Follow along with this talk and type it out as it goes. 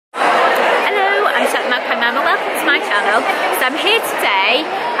my channel. So I'm here today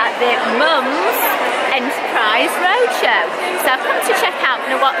at the Mums Enterprise Roadshow. So I've come to check out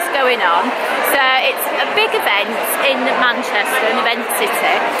what's going on. So it's a big event in Manchester, an event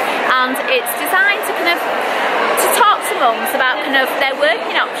city, and it's designed to talk to mums about their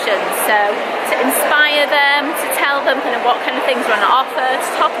working options. So to inspire them, to tell them what kind of things are on offer,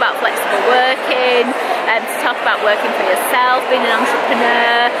 to talk about flexible working, and to talk about working for yourself, being an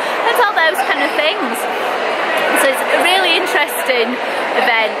entrepreneur, and all those kind of things. So it's a really interesting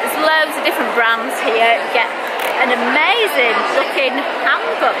event. There's loads of different brands here. You get an amazing looking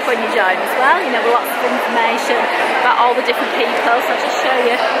handbook when you join as well, with lots of information about all the different people. So I'll just show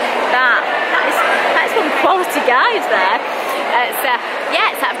you that. That is one quality guide there. So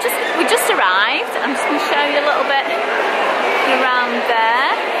we just arrived. I'm just going to show you a little bit around there.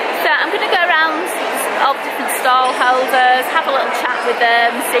 So I'm going to go around all the different stall holders, have a little chat with them,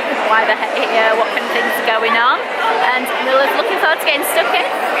 see why they're here, what kind of things are going on, and I'm really looking forward to getting stuck in.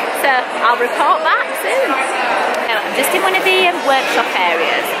 So I'll report back soon. I'm just in one of the workshop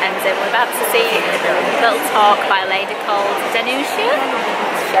areas, and we're about to see a little talk by a lady called Danusha.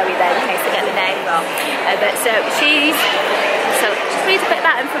 I'll show you there in case I get the name wrong. So just read a bit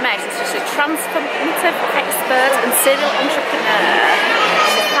about information. She's a transformative expert and serial entrepreneur.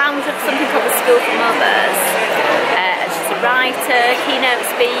 She's founder of something called the School for Mothers. She's a writer, keynote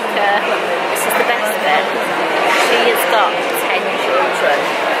speaker. This is the best bit. She has got 10 children.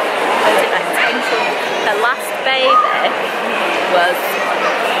 Like 10 children. Her last baby was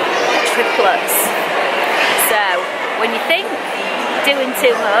triplets. So when you think you're doing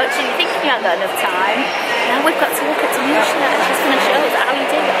too much and you think you haven't got enough time, now we've got to look at Danusha and she's going to show us how you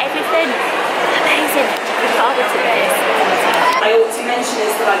do everything. Amazing. Look forward to this. I ought to mention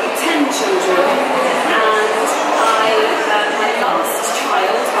is that I've got 10 children, and my last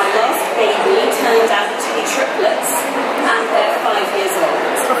child, my last baby, turned out to be triplets, and they're 5 years old.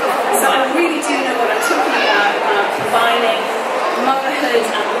 So I really do know what I'm talking about combining motherhood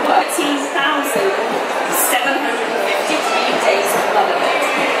and work. 13,753 days of motherhood.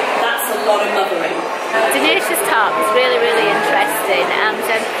 That's a lot of mothering. Danusha's talk was really, really interesting, and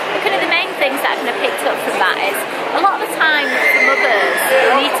the main things that I picked up from that is a lot of the time for mothers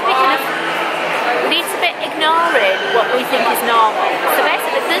we need to be ignoring what we think is normal. So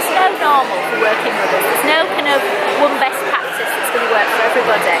basically there's no normal for working mothers. There's no one best practice that's going to work for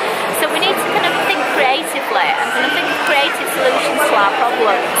everybody. So we need to think creatively and think of creative solutions to our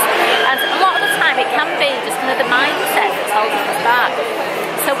problems. And a lot of the time it can be just the mindset that's holding us back.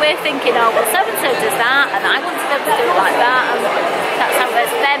 So we're thinking, oh well, so and so does that, and I want to be able to do it like that, and that's how it works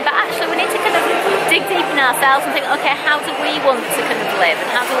for them. But actually we need to dig deep in ourselves and think, okay, how do we want to live,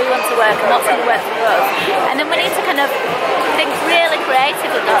 and how do we want to work, and what's going to work for us? And then we need to think really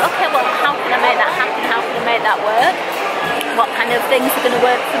creatively, go, okay, well, how can I make that happen? How can I make that work? What kind of things are going to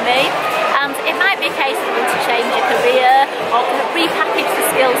work for me? And it might be a case of you want to change your career or repackage the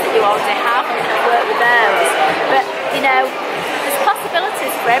skills that you already have and work with those. But there's possibilities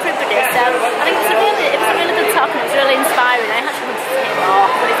for everybody. So I think it was a really good talk, and it was really inspiring. I actually wanted to hear more.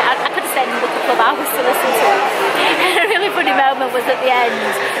 I could have stayed in a couple of hours to listen to it. A really funny moment was at the end.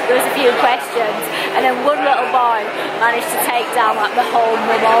 There was a few questions, and then one little boy managed to take down the whole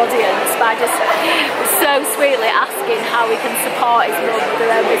mum audience by just so sweetly asking how he can support his mum with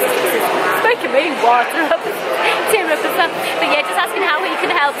her own business. It's making me water up, tear up and stuff. But yeah, just asking how he can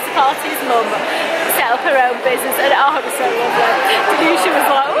help support his mum set up her own business, and it was so lovely. Danusha was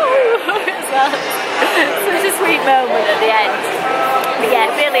like, ooh, as well. Such a sweet moment at the end. But yeah,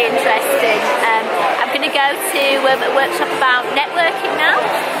 really interesting. I'm going to go to a workshop about networking now,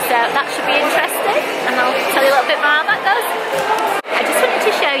 so that should be interesting, and I'll tell you a little bit more how that goes. I just wanted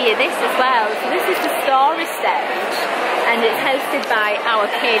to show you this as well. So this is the story stage, and it's hosted by Our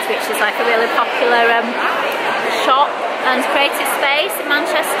Kids, which is a really popular shop and creative space in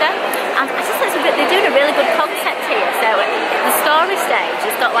Manchester, and I just thought they're doing a really good concept here. So the story stage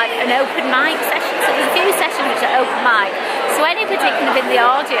has got an open mic session, so there's a few sessions which are open mic, so anybody in the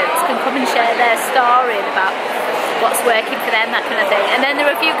audience can come and share their story about what's working for them, that kind of thing. And then there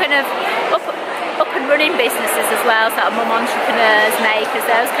are a few up and running businesses as well, so mum entrepreneurs, makers,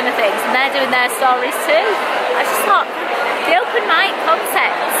 those kind of things, and they're doing their stories too. I just thought the open mic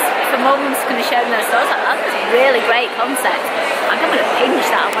concepts for mums showing their stories, that's a really great concept. I'm going to pinch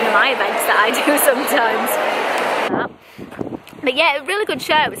that on one of my events that I do sometimes. But yeah, a really good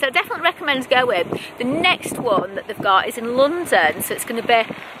show, so I definitely recommend going. The next one that they've got is in London, so it's going to be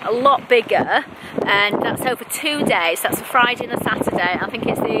a lot bigger, and that's over 2 days. That's a Friday and a Saturday. I think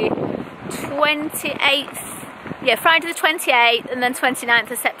it's the 28th, yeah, Friday the 28th and then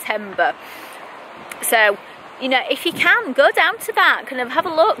 29th of September. So you know, if you can, go down to that, kind of have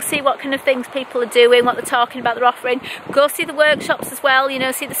a look, see what kind of things people are doing, what they're talking about, they're offering. Go see the workshops as well, you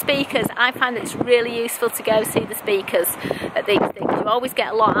know, see the speakers. I find that it's really useful to go see the speakers at these things. You always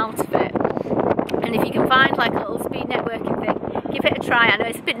get a lot out of it. And if you can find like a little speed networking thing, give it a try. I know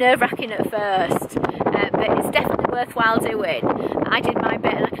it's a bit nerve-wracking at first, but it's definitely worthwhile doing. I did my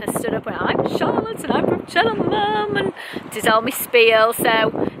bit and I kind of stood up and I'm Charlotte and I'm from Cheltenham and did all my spiel.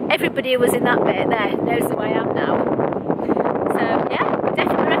 So everybody who was in that bit there knows who I am now. So yeah,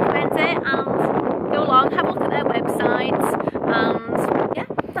 definitely recommend it, and go along, have a look at their website, and yeah,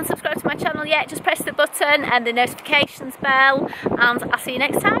 and subscribe to my channel yet, just press the button and the notifications bell, and I'll see you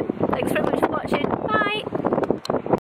next time. Thanks for